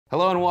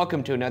Hello and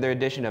welcome to another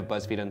edition of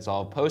BuzzFeed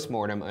Unsolved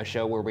Postmortem, a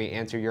show where we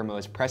answer your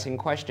most pressing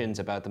questions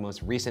about the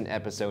most recent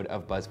episode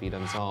of BuzzFeed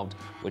Unsolved,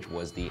 which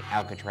was the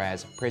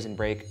Alcatraz prison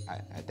break.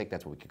 I think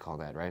that's what we could call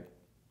that, right?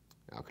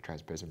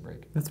 Alcatraz prison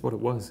break. That's what it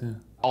was, yeah.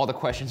 All the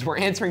questions we're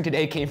answering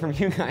today came from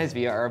you guys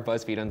via our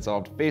BuzzFeed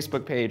Unsolved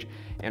Facebook page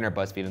and our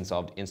BuzzFeed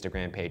Unsolved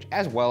Instagram page,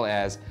 as well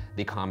as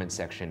the comment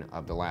section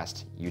of the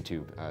last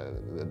YouTube,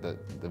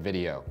 the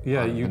video.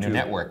 Yeah, on YouTube. The new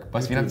network,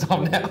 BuzzFeed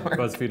Unsolved Network.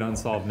 BuzzFeed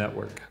Unsolved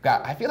Network.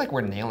 God, I feel like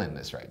we're nailing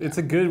this right now. It's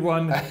a good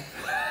one.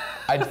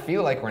 I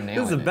feel like we're nailing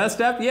it. This is the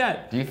best app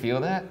yet. Do you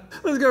feel that?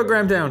 Let's go,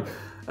 Graham Down.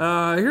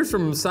 Here's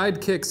from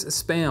Sidekick's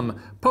Spam.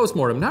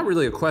 Postmortem, not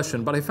really a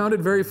question, but I found it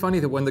very funny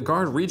that when the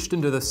guard reached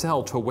into the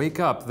cell to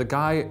wake up the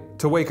guy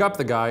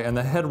and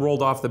the head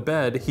rolled off the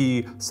bed,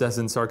 he says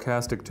in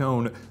sarcastic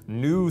tone,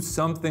 knew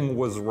something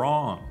was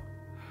wrong.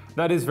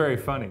 That is very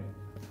funny.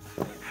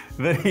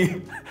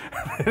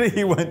 that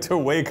he went to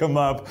wake him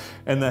up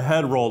and the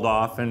head rolled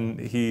off and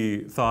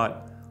he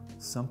thought,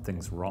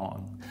 something's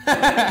wrong.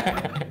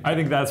 I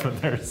think that's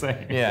what they're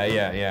saying.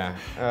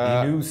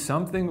 Yeah. He knew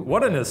something?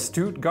 What an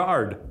astute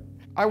guard.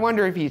 I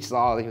wonder if he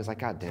saw, he was like,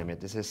 God damn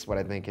it, is this what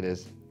I think it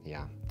is?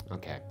 Yeah,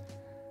 okay.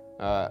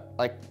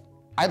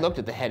 I looked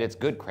at the head, it's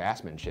good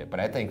craftsmanship,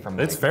 but I think from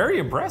It's very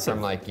impressive.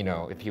 From like, you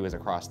know, if he was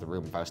across the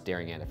room, if I was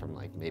staring at it from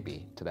like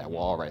maybe to that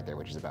wall right there,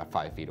 which is about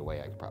 5 feet away,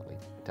 I could probably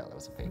tell that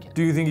was a fake head.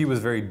 Do you think he was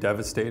very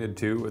devastated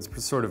too?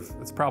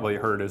 It's probably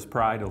hurt his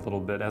pride a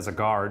little bit as a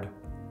guard,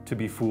 to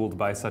be fooled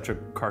by such a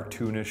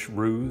cartoonish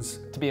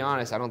ruse? To be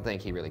honest, I don't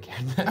think he really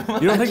cared that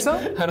much. You don't think so?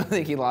 I don't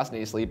think he lost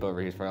any sleep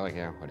over it. He's probably like,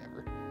 yeah,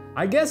 whatever.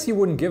 I guess you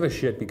wouldn't give a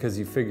shit because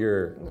you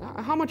figure...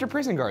 How much are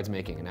prison guards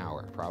making an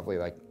hour? Probably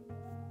like...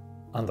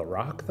 On the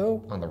Rock,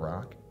 though? On the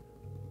Rock?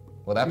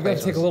 Well, that you place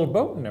gotta take a little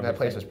boat and everything. That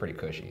place was pretty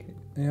cushy.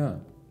 Yeah.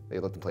 They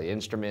let them play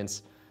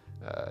instruments.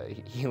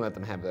 He let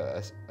them have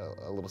a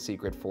little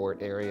secret fort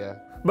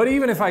area. But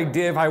even if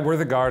I were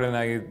the guard and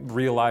I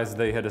realized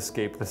they had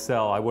escaped the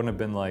cell, I wouldn't have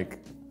been like,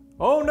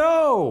 oh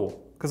no!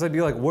 Because I'd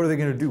be like, what are they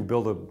gonna do?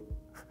 Build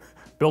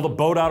a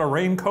boat out of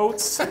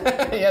raincoats?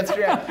 Yeah, that's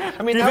true.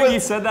 I mean, do you think he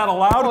said that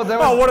aloud?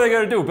 Oh, what are they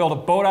gonna do? Build a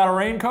boat out of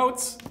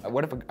raincoats?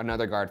 What if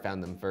another guard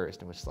found them first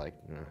and was just like,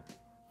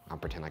 I'll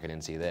pretend like I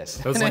didn't see this.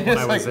 That was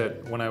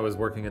like when I was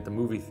working at the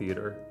movie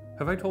theater.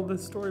 Have I told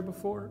this story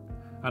before?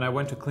 And I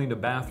went to clean a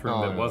bathroom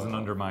that wasn't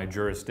under my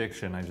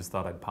jurisdiction. I just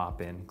thought I'd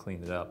pop in,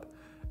 clean it up.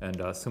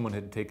 And someone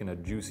had taken a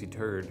juicy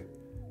turd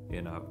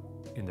in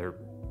their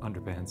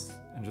underpants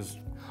and just...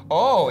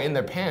 Oh, in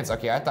their pants.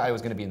 Okay, I thought it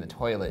was gonna be in the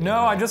toilet. No,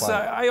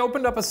 I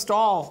opened up a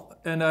stall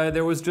and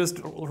there was just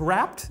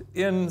wrapped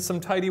in some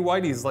tidy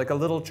whities like a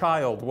little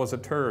child was a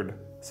turd.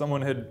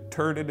 Someone had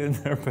turded in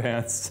their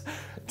pants,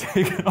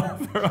 taken off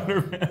their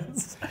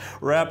underpants,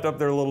 wrapped up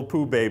their little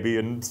poo baby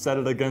and set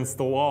it against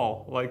the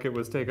wall like it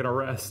was taking a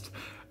rest.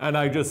 And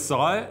I just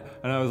saw it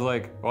and I was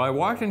like, well, I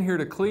walked in here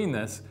to clean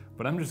this,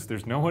 but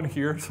there's no one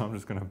here, so I'm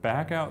just gonna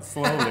back out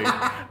slowly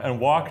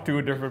and walk to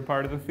a different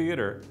part of the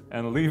theater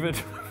and leave it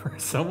for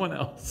someone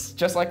else.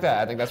 Just like that.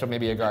 I think that's what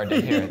maybe a guard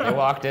did here. They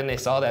walked in, they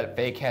saw that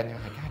fake head, and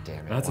they're like, God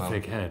damn it. That's a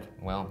fake head.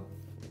 Well,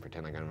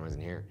 pretend like I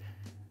wasn't here.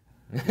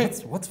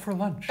 What's for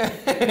lunch?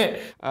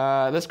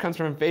 This comes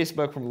from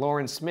Facebook from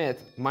Lauren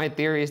Smith. My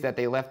theory is that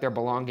they left their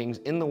belongings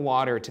in the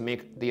water to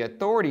make the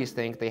authorities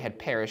think they had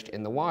perished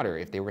in the water.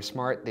 If they were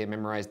smart, they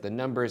memorized the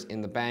numbers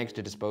in the bags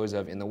to dispose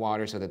of in the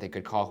water so that they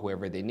could call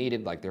whoever they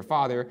needed, like their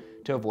father,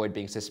 to avoid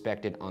being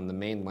suspected on the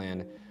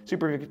mainland.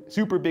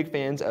 Super big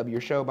fans of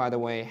your show, by the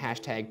way.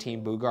 Hashtag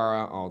Team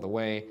Bugara all the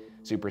way.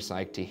 Super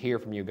psyched to hear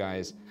from you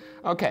guys.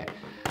 Okay,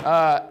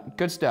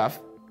 good stuff.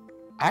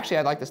 Actually,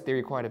 I like this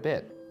theory quite a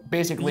bit.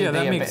 Basically,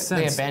 they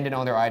abandoned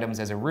all their items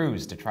as a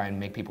ruse to try and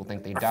make people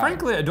think they died.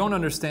 Frankly, I don't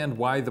understand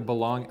why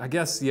I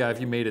guess, yeah, if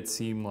you made it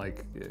seem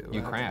like...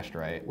 You crashed,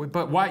 right?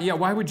 But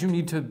why would you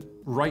need to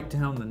write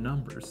down the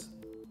numbers?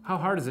 How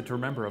hard is it to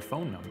remember a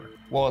phone number?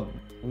 Well,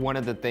 one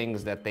of the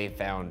things that they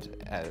found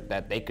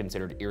that they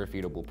considered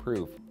irrefutable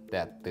proof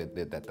that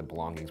the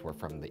belongings were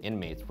from the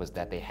inmates was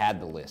that they had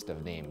the list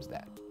of names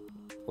that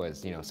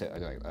was,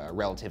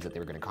 relatives that they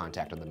were going to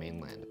contact on the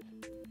mainland.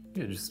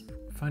 Yeah, just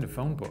find a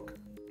phone book.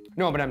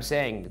 No, but I'm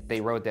saying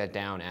they wrote that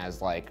down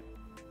as like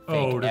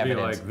fake evidence. Be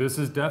like, this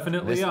is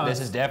definitely us.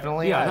 This is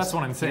definitely us. Yeah, that's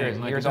what I'm saying.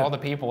 Here's all the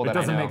people that I know.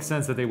 It doesn't make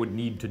sense that they would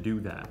need to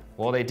do that.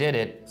 Well, they did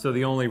it. So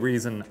the only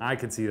reason I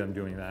could see them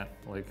doing that,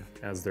 like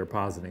as they're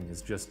positing,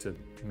 is just to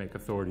make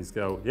authorities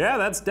go, yeah,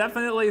 that's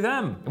definitely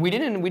them. We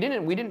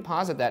didn't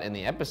posit that in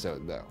the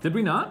episode though. Did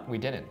we not? We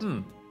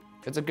didn't.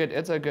 That's a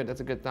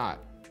good thought.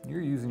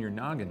 You're using your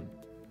noggin.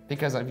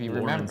 Because if you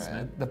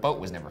remember, the boat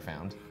was never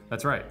found.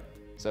 That's right.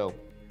 So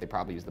they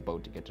probably used the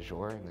boat to get to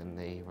shore, and then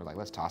they were like,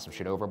 let's toss some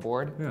shit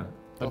overboard. Yeah,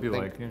 that'd be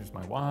like, here's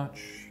my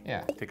watch.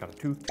 Yeah. Take out a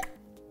tooth.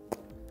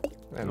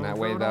 And that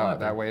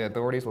way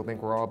authorities will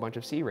think we're all a bunch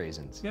of sea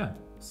raisins. Yeah,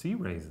 sea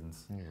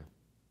raisins. Yeah.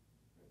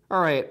 All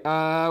right,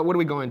 what are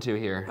we going to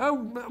here?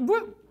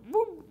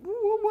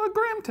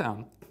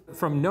 Grahamtown.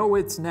 From No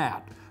It's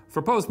Nat.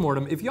 For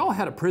postmortem, if y'all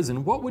had a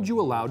prison, what would you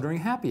allow during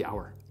happy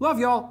hour? Love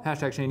y'all,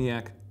 hashtag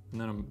Shaniac. And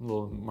then a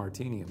little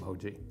martini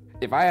emoji.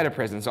 If I had a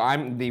prison, so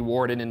I'm the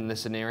warden in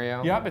this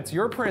scenario. Yep, it's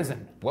your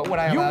prison. What would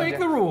I You allow make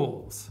the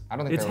rules. I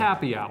don't think it's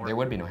happy hour. There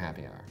would be no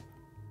happy hour.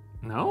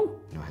 No?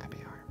 No happy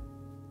hour.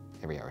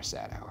 Every hour is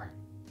sad hour.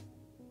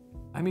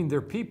 I mean,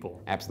 they're people.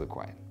 Absolute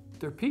quiet.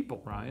 They're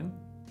people, Ryan.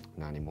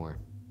 Not anymore.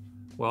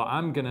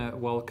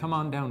 Well, come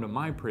on down to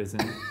my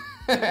prison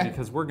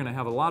because we're gonna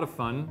have a lot of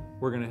fun.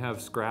 We're gonna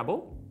have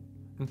Scrabble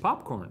and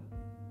popcorn.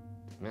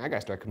 Man, I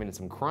gotta start committing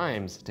some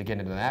crimes to get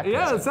into that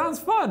Yeah, prison. it sounds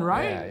fun,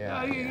 right?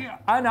 Yeah.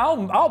 And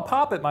I'll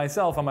pop it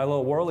myself on my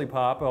little whirly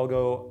pop.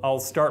 I'll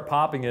start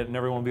popping it and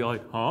everyone will be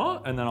like,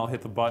 huh? And then I'll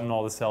hit the button,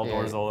 all the cell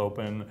doors will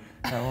open.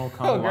 And we'll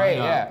come Oh, great,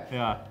 up.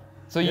 yeah.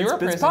 So your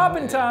prison, it's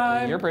popping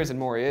time. Your prison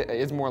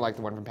is more like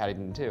the one from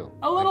Paddington 2.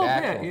 A little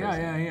like bit,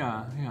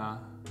 yeah.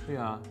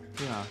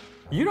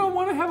 You don't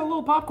want to have a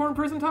little popcorn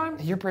prison time?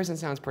 Your prison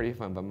sounds pretty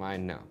fun, but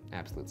mine, no.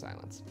 Absolute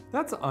silence.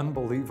 That's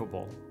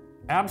unbelievable.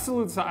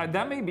 Absolute silence.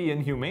 That may be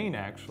inhumane,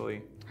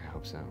 actually. I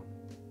hope so.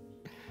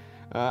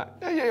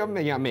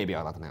 Yeah, maybe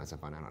I'll let them have some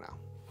fun. I don't know.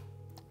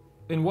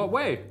 In what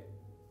way?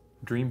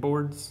 Dream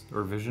boards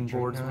or vision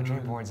boards? No,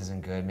 dream boards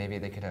isn't good. Maybe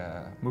they could,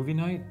 Movie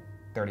night?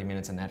 30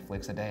 minutes of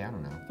Netflix a day, I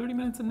don't know. 30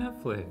 minutes of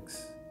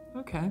Netflix.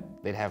 Okay.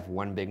 They'd have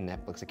one big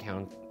Netflix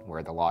account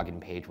where the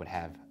login page would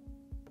have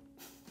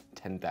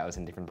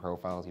 10,000 different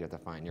profiles. You have to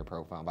find your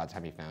profile. By the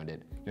time you found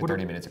it, your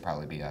 30 minutes would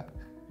probably be up.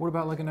 What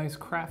about like a nice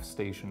craft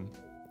station?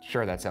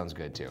 Sure, that sounds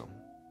good too.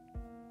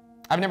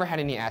 I've never had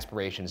any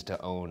aspirations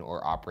to own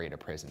or operate a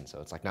prison,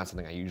 so it's like not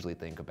something I usually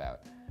think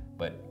about.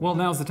 But well,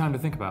 now's the time to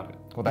think about it.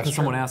 Well, that's because true.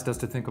 Someone asked us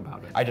to think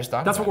about it. I just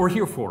thought that's what we're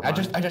here for. I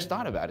just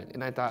thought about it,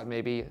 and I thought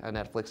maybe a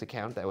Netflix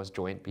account that was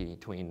joint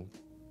between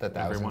the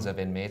thousands of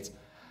inmates,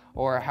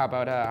 or how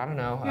about I don't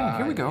know. Yeah,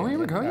 here we go.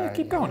 Yeah,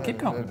 keep going.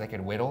 They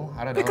could whittle.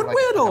 I don't know. They could like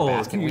whittle.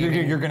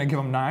 You're gonna give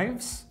them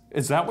knives?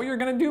 Is that what you're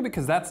gonna do?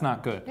 Because that's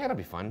not good. Yeah, it'll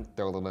be fun.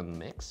 Throw a little in the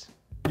mix.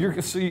 You're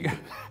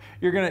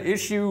gonna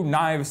issue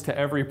knives to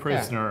every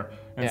prisoner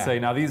and say,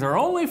 now these are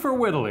only for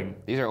whittling.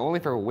 These are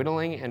only for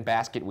whittling and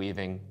basket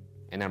weaving,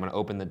 and I'm gonna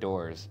open the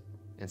doors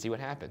and see what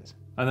happens.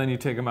 And then you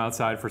take them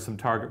outside for some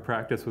target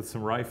practice with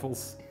some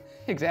rifles.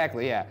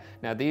 Exactly, yeah.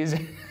 Now these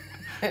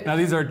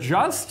are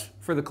just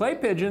for the clay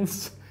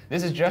pigeons.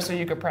 This is just so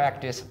you could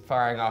practice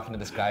firing off into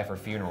the sky for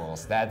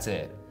funerals. That's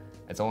it.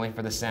 It's only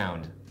for the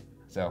sound.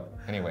 So,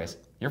 anyways,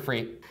 you're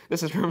free.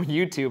 This is from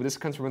YouTube. This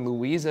comes from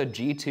Louisa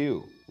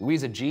G2.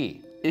 Louisa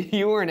G. If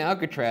you were in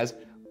Alcatraz,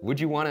 would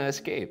you want to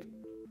escape?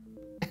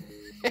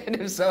 And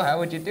if so, how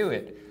would you do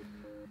it?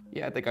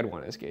 Yeah, I think I'd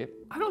want to escape.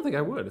 I don't think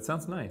I would. It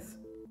sounds nice.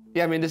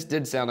 Yeah, I mean, this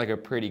did sound like a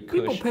pretty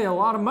People pay a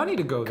lot of money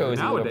to go there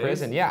cozy nowadays. little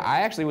prison. Yeah, I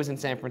actually was in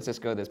San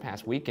Francisco this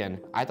past weekend.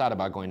 I thought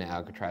about going to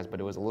Alcatraz, but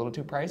it was a little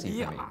too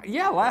pricey for me.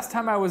 Yeah, last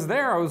time I was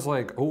there, I was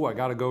like, oh, I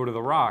gotta go to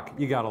the Rock.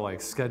 You gotta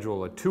like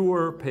schedule a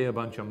tour, pay a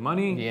bunch of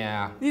money.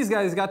 Yeah. These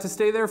guys got to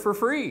stay there for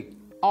free.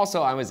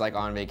 Also, I was like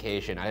on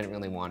vacation. I didn't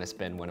really want to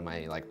spend one of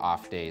my like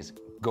off days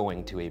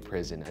going to a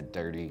prison, a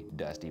dirty,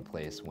 dusty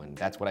place when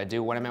that's what I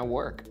do when I'm at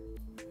work.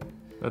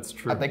 That's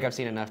true. I think I've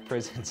seen enough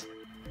prisons.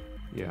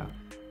 Yeah.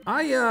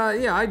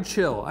 I'd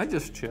chill. I'd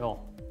just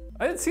chill.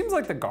 It seems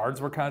like the guards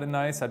were kind of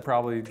nice. I'd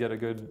probably get a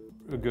good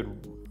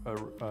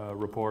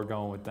rapport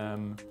going with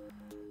them.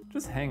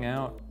 Just hang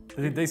out.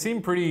 They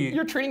seem pretty.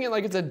 You're treating it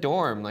like it's a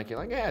dorm. Like you're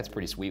like, yeah, it's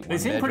pretty sweet. They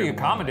seem pretty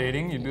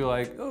accommodating. You'd be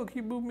like, oh, can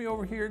you move me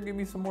over here? Give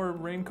me some more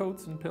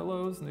raincoats and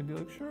pillows. And they'd be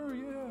like, sure,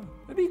 yeah.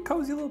 It'd be a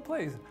cozy little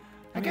place.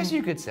 I guess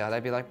you could sell.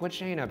 I'd be like, what's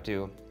Shane up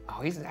to?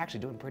 Oh, he's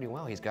actually doing pretty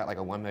well. He's got like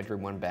a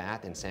 1-bedroom,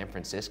 1-bath in San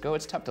Francisco.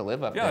 It's tough to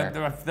live up there.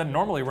 Yeah, that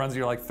normally runs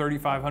you like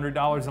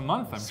 $3,500 a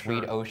month, I'm sure.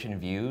 Sweet ocean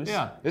views.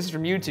 Yeah. This is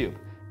from YouTube.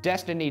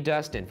 Destiny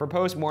Dustin. For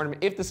postmortem,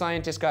 if the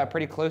scientists got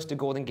pretty close to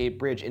Golden Gate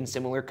Bridge in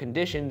similar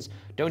conditions,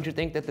 don't you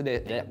think that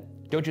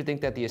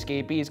the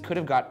escapees could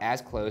have got as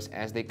close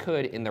as they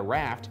could in the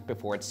raft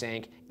before it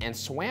sank and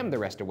swam the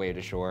rest away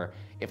to shore?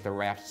 If the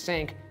raft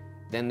sank,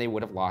 then they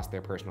would have lost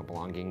their personal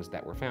belongings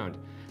that were found.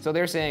 So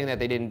they're saying that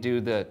they didn't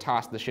do the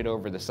toss the shit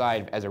over the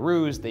side as a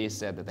ruse. They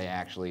said that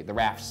the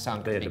raft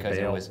sunk because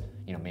it was,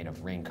 made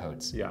of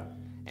raincoats. Yeah.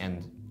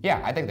 And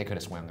yeah, I think they could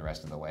have swam the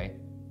rest of the way.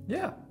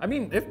 Yeah, I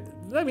mean,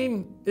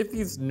 if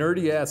these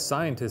nerdy ass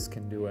scientists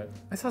can do it.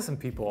 I saw some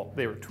people,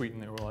 they were tweeting,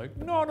 they were like,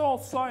 not all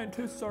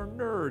scientists are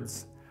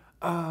nerds.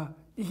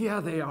 Yeah,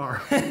 they are.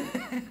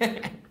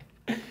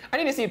 I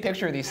need to see a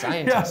picture of these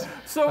scientists.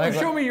 Yeah. So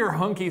show me your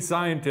hunky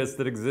scientists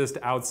that exist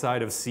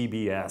outside of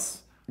CBS.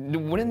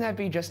 Wouldn't that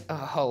be just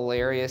a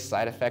hilarious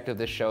side effect of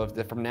this show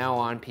if from now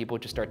on people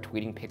just start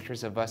tweeting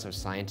pictures of us of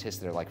scientists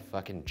that are like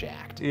fucking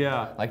jacked?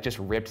 Yeah. Like just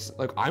ripped,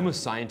 like I'm a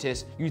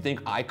scientist, you think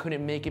I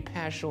couldn't make it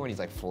past shore? And he's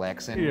like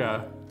flexing.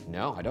 Yeah.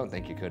 No, I don't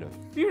think you could have.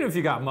 Even if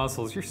you got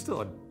muscles, you're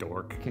still a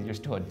dork. Because you're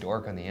still a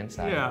dork on the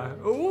inside. Yeah.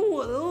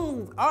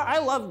 Ooh, I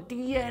love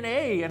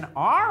DNA and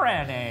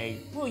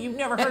RNA. Well, you've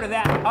never heard of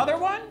that other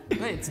one?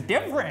 It's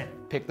different.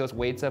 Pick those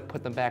weights up,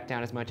 put them back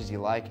down as much as you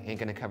like. Ain't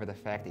gonna cover the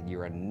fact that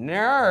you're a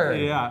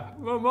nerd. Yeah.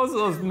 Well, most of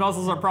those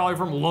muscles are probably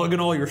from lugging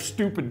all your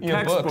stupid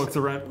textbooks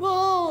around.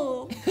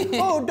 Whoa.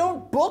 Oh,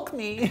 don't book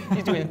me.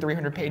 He's doing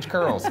 300-page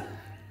curls.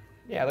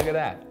 Yeah, look at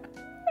that.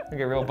 Look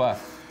at real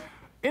buff.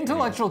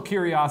 Intellectual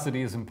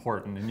curiosity is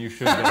important, and you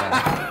should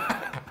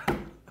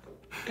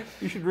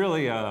you should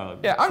really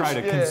try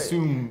to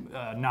consume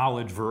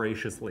knowledge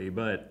voraciously,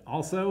 but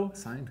also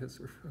scientists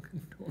are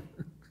fucking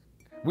dorks.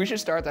 We should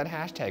start that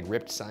hashtag,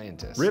 ripped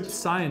scientists. Ripped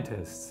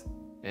scientists.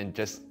 And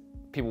just,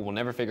 people will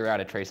never figure out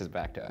it traces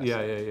back to us.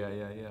 Yeah.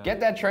 Get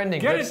that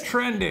trending. Get it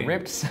trending.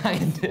 Ripped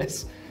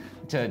scientists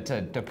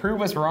to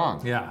prove us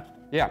wrong. Yeah.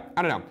 Yeah,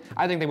 I don't know.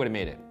 I think they would have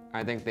made it.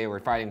 I think they were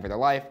fighting for their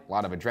life, a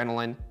lot of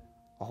adrenaline,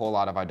 a whole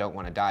lot of I don't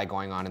want to die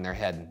going on in their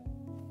head.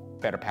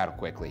 Better paddle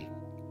quickly.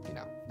 You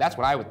know, that's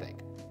what I would think.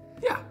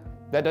 Yeah.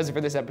 That does it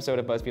for this episode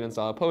of BuzzFeed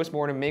Unsolved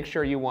Postmortem. Make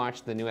sure you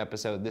watch the new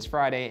episode this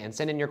Friday and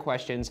send in your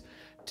questions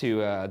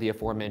to the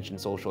aforementioned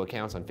social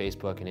accounts on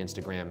Facebook and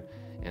Instagram.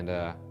 And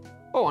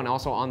and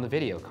also on the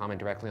video, comment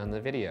directly on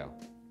the video.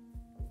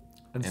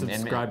 And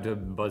subscribe to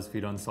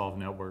BuzzFeed Unsolved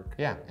Network.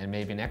 Yeah, and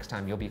maybe next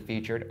time you'll be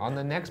featured on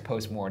the next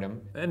postmortem.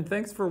 And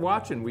thanks for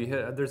watching.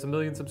 There's 1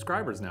 million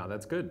subscribers now.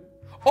 That's good.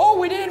 Oh,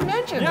 we didn't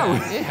mention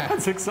that. Yeah,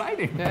 that's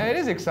exciting. Yeah, it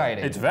is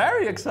exciting. It's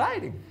very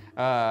exciting.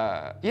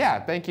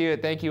 Thank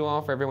you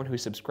all for everyone who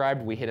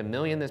subscribed. We hit 1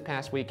 million this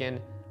past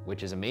weekend,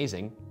 which is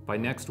amazing. By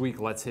next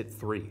week, let's hit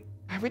 3.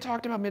 Have we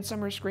talked about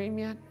Midsummer Scream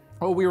yet?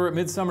 Oh, we were at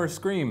Midsummer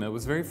Scream. It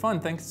was very fun.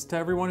 Thanks to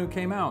everyone who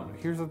came out.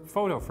 Here's a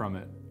photo from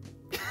it.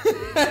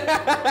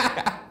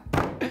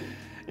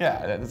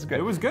 Yeah, that's good.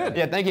 It was good.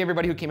 Yeah, thank you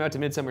everybody who came out to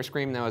Midsummer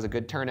Scream. That was a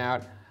good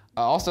turnout.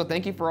 Also,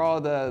 thank you for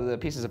all the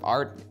pieces of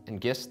art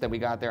and gifts that we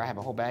got there. I have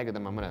a whole bag of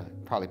them. I'm gonna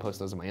probably post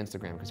those on my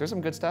Instagram because there's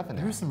some good stuff in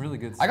there. There's some really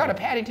good stuff. I got a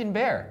Paddington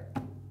bear.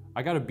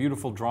 I got a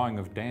beautiful drawing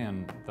of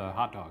Dan, the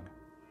hot dog.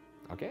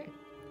 Okay.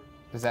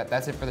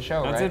 That's it for the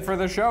show, That's right? it for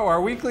the show.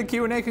 Our weekly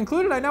Q&A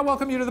concluded. I now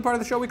welcome you to the part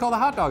of the show we call the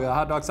Hot Dog. The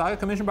Hot Dog Saga,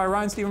 commissioned by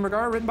Ryan Stephen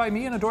Bergara, written by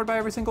me and adored by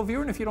every single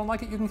viewer. And if you don't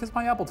like it, you can kiss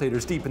my apple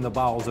taters deep in the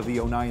bowels of the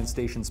Onion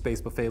Station Space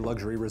Buffet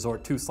Luxury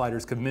Resort. 2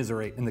 sliders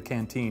commiserate in the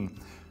canteen.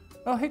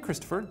 Oh, hey,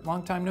 Christopher.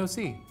 Long time no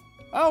see.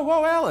 Oh,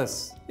 whoa,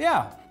 Alice.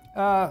 Yeah.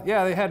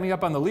 They had me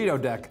up on the Lido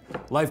deck.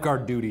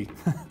 Lifeguard duty.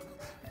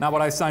 Not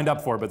what I signed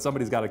up for, but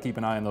somebody's got to keep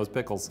an eye on those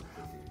pickles.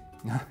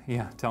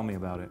 Yeah, tell me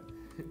about it.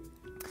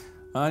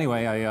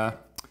 Anyway, I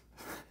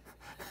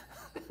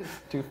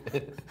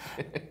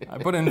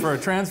put in for a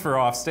transfer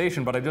off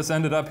station, but I just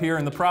ended up here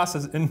in the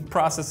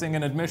processing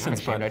and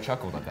admissions. I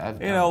chuckled at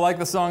that. You know, like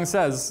the song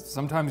says,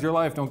 sometimes your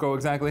life don't go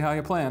exactly how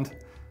you planned.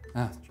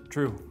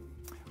 True.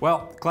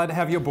 Well, glad to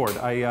have you aboard.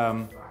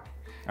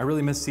 I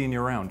really miss seeing you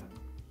around.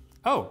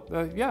 Oh,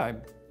 yeah,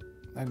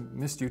 I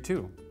missed you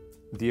too.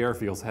 The air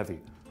feels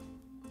heavy.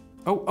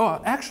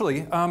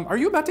 Actually, are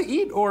you about to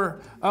eat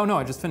or? Oh no,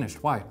 I just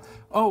finished. Why?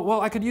 Oh,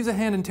 well, I could use a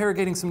hand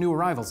interrogating some new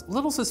arrivals. A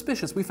little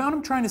suspicious. We found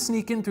them trying to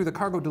sneak in through the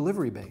cargo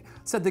delivery bay.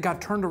 Said they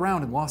got turned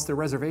around and lost their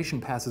reservation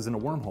passes in a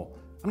wormhole.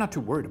 I'm not too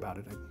worried about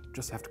it. I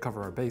just have to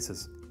cover our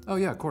bases. Oh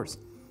yeah, of course.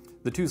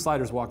 The 2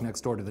 sliders walk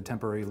next door to the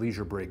temporary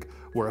leisure brig,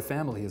 where a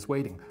family is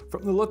waiting.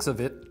 From the looks of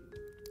it,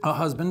 a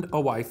husband,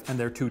 a wife, and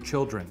their 2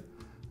 children.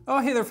 Oh,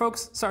 hey there,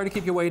 folks. Sorry to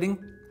keep you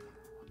waiting.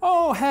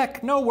 Oh,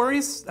 heck, no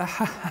worries.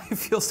 I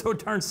feel so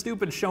darn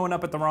stupid showing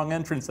up at the wrong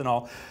entrance and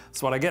all.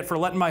 That's what I get for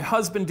letting my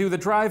husband do the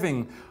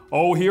driving.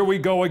 Oh, here we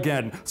go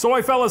again. So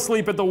I fell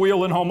asleep at the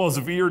wheel and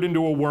almost veered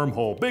into a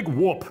wormhole. Big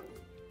whoop.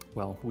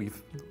 Well,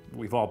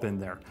 we've all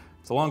been there.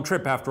 It's a long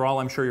trip after all.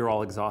 I'm sure you're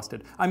all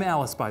exhausted. I'm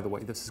Alice, by the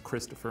way. This is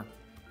Christopher.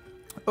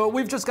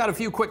 We've just got a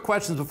few quick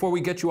questions before we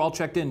get you all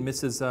checked in.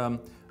 Mrs.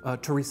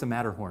 Teresa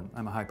Matterhorn.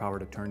 I'm a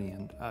high-powered attorney,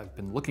 and I've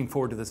been looking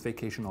forward to this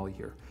vacation all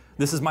year.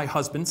 This is my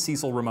husband,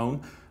 Cecil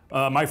Ramon.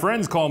 My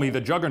friends call me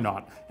the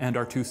Juggernaut, and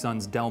our 2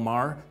 sons,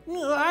 Delmar.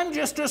 I'm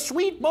just a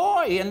sweet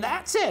boy, and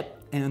that's it.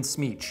 And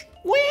Smeech.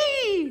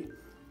 Whee!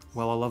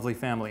 Well, a lovely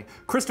family.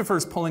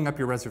 Christopher's pulling up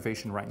your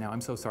reservation right now.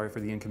 I'm so sorry for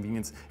the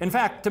inconvenience. In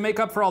fact, to make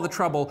up for all the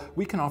trouble,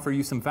 we can offer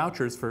you some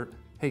vouchers for...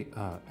 Hey,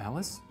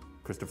 Alice?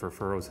 Christopher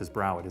furrows his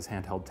brow at his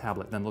handheld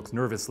tablet, then looks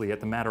nervously at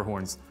the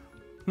Matterhorns.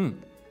 Do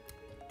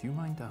you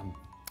mind, can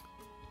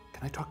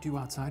I talk to you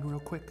outside real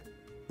quick?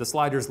 The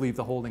sliders leave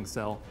the holding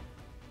cell.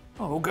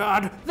 Oh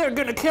God, they're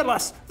gonna kill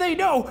us! They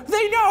know!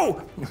 They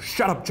know!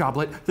 Shut up,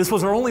 Joblet. This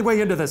was our only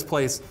way into this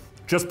place.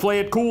 Just play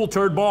it cool,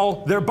 turd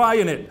ball. They're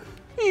buying it.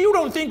 You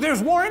don't think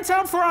there's warrants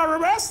out for our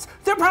arrest?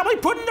 They're probably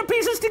putting the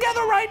pieces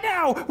together right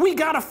now. We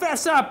gotta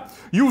fess up.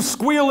 You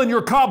squeal in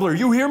your cobbler,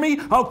 you hear me?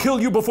 I'll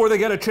kill you before they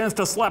get a chance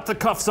to slap the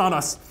cuffs on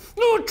us.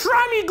 Oh,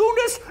 try me,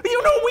 Goondis.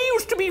 You know we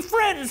used to be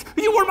friends.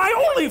 You were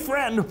my only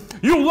friend.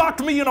 You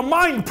locked me in a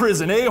mind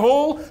prison,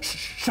 a-hole.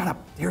 Shut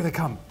up, here they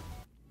come.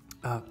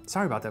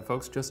 Sorry about that,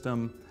 folks. Just,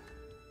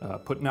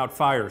 putting out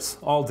fires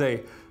all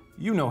day.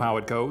 You know how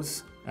it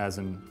goes, as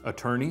an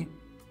attorney.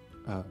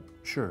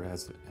 Sure,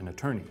 as an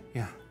attorney,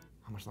 yeah.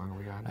 How much longer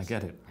we got? I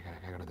get it. I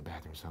gotta go to the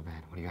bathroom so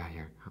bad. What do you got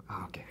here?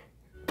 Oh, okay.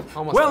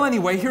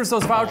 Anyway, here's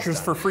those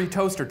vouchers for free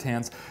toaster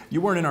tans. You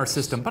weren't in our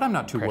system, but I'm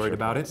not too worried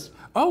about it.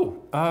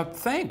 Oh,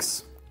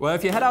 thanks. Well,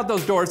 if you head out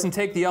those doors and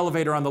take the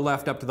elevator on the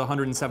left up to the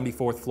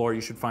 174th floor, you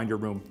should find your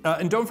room.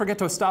 And don't forget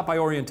to stop by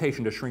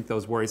orientation to shrink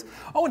those worries.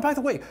 Oh, and by the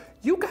way,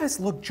 you guys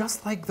look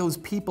just like those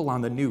people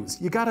on the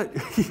news. You gotta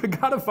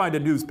find a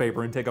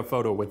newspaper and take a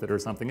photo with it or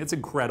something. It's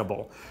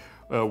incredible.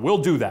 We'll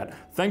do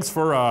that. Thanks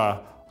for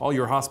all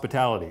your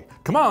hospitality.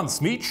 Come on,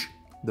 Smeech.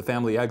 The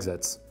family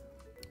exits.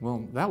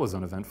 Well, that was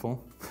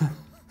uneventful.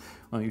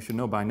 Well, you should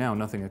know by now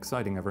nothing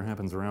exciting ever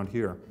happens around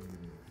here.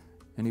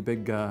 Any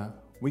big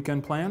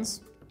weekend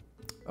plans?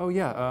 Oh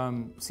yeah,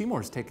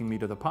 Seymour's taking me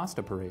to the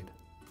pasta parade.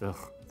 Ugh,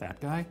 that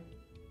guy?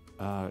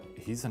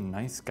 He's a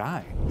nice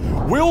guy.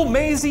 Will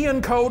Maisie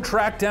and Co.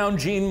 track down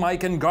Gene,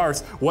 Mike, and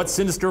Garce? What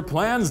sinister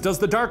plans does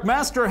the Dark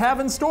Master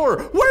have in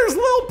store? Where's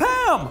Lil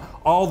Pam?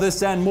 All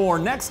this and more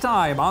next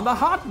time on the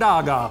Hot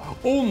Dogga,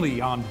 only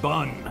on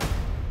Bun.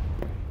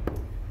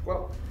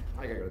 Well,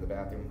 I gotta go to the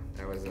bathroom.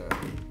 That was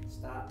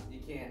Stop, you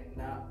can't,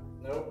 no,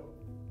 nope,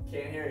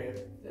 can't hear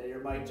you.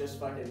 Your mic just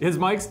fucking... His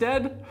mic's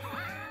dead?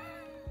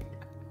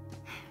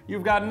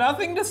 You've got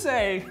nothing to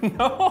say.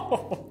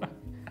 No.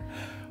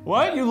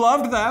 What? You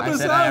loved the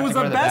episode? It was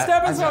the best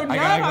episode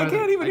yet? I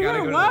can't even hear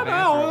it. What?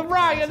 Oh,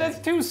 Ryan, that's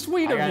too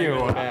sweet of you.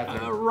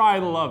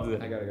 Ryan loved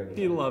it. I gotta go to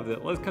the He loved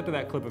it. Let's cut to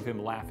that clip of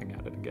him laughing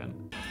at it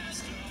again.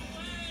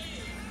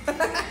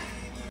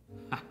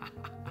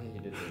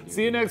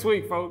 See you next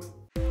week, folks.